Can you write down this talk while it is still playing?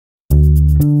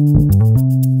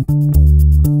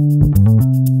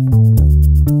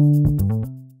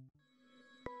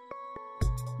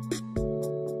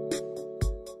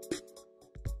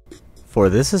For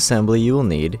this assembly you will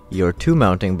need your 2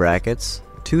 mounting brackets,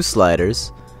 2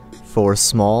 sliders, 4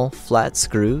 small flat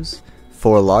screws,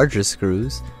 4 larger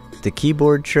screws, the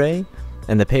keyboard tray,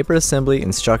 and the paper assembly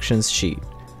instructions sheet.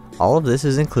 All of this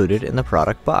is included in the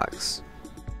product box.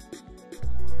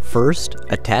 First,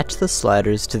 attach the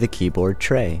sliders to the keyboard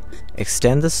tray.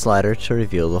 Extend the slider to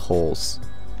reveal the holes.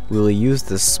 We will use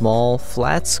the small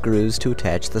flat screws to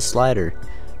attach the slider.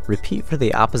 Repeat for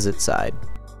the opposite side.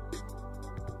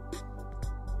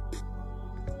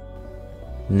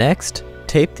 Next,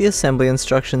 tape the assembly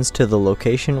instructions to the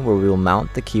location where we will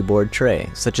mount the keyboard tray,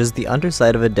 such as the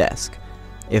underside of a desk.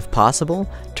 If possible,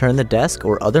 turn the desk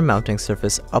or other mounting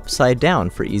surface upside down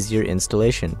for easier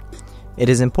installation. It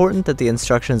is important that the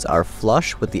instructions are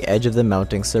flush with the edge of the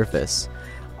mounting surface.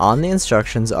 On the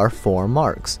instructions are 4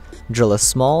 marks. Drill a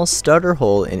small stud or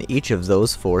hole in each of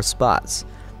those 4 spots.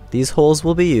 These holes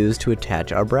will be used to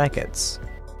attach our brackets.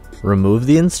 Remove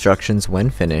the instructions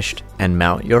when finished and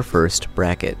mount your first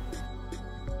bracket.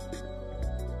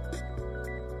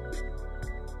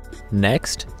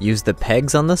 Next, use the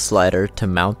pegs on the slider to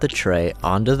mount the tray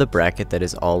onto the bracket that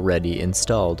is already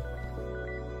installed.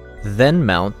 Then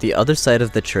mount the other side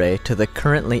of the tray to the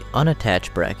currently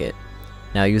unattached bracket.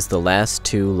 Now use the last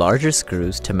 2 larger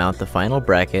screws to mount the final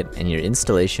bracket and your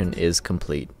installation is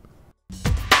complete.